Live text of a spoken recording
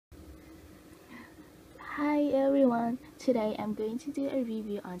Hi everyone! Today I'm going to do a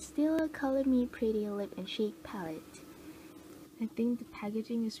review on Stila Color Me Pretty Lip and Cheek Palette. I think the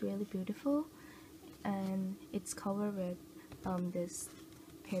packaging is really beautiful and it's covered with this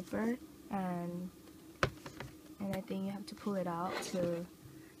paper and I think you have to pull it out to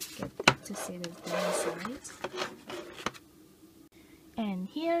get to see the inside. And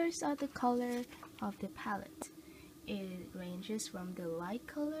here's the color of the palette. It ranges from the light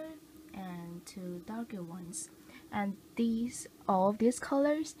color and to darker ones, and all of these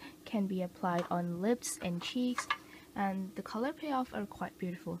colors can be applied on lips and cheeks, and the color payoff are quite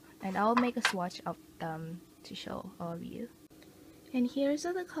beautiful, and I'll make a swatch of them to show all of you. And here's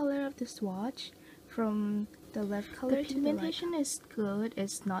the color of the swatch from the left color. The pigmentation is good,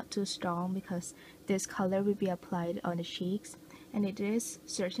 it's not too strong because this color will be applied on the cheeks, and it is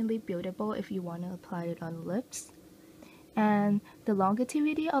certainly buildable if you want to apply it on lips. And the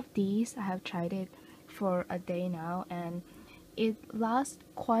longevity of these, I have tried it for a day now and it lasts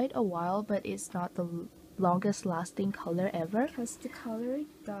quite a while, but it's not the longest lasting color ever because the color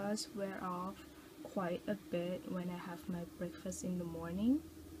does wear off quite a bit when I have my breakfast in the morning.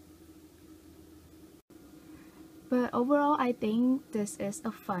 But overall, I think this is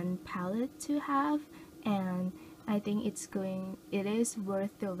a fun palette to have, and I think it is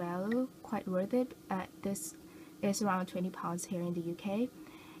worth the value, quite worth it. This is around £20 here in the UK,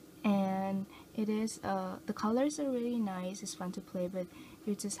 and it is the colors are really nice. It's fun to play, but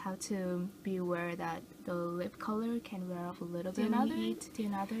you just have to be aware that the lip color can wear off a little bit.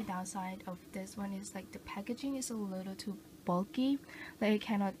 Another downside of this one is like the packaging is a little too bulky. Like I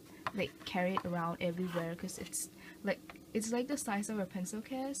cannot carry it around everywhere because it's like the size of a pencil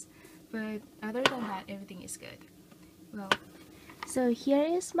case. But other than that, everything is good. Well, so here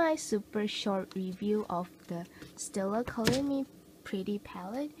is my super short review of the Stila Color Me Pretty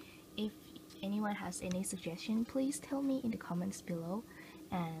palette. If anyone has any suggestion, please tell me in the comments below,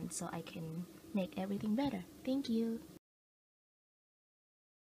 and so I can make everything better. Thank you!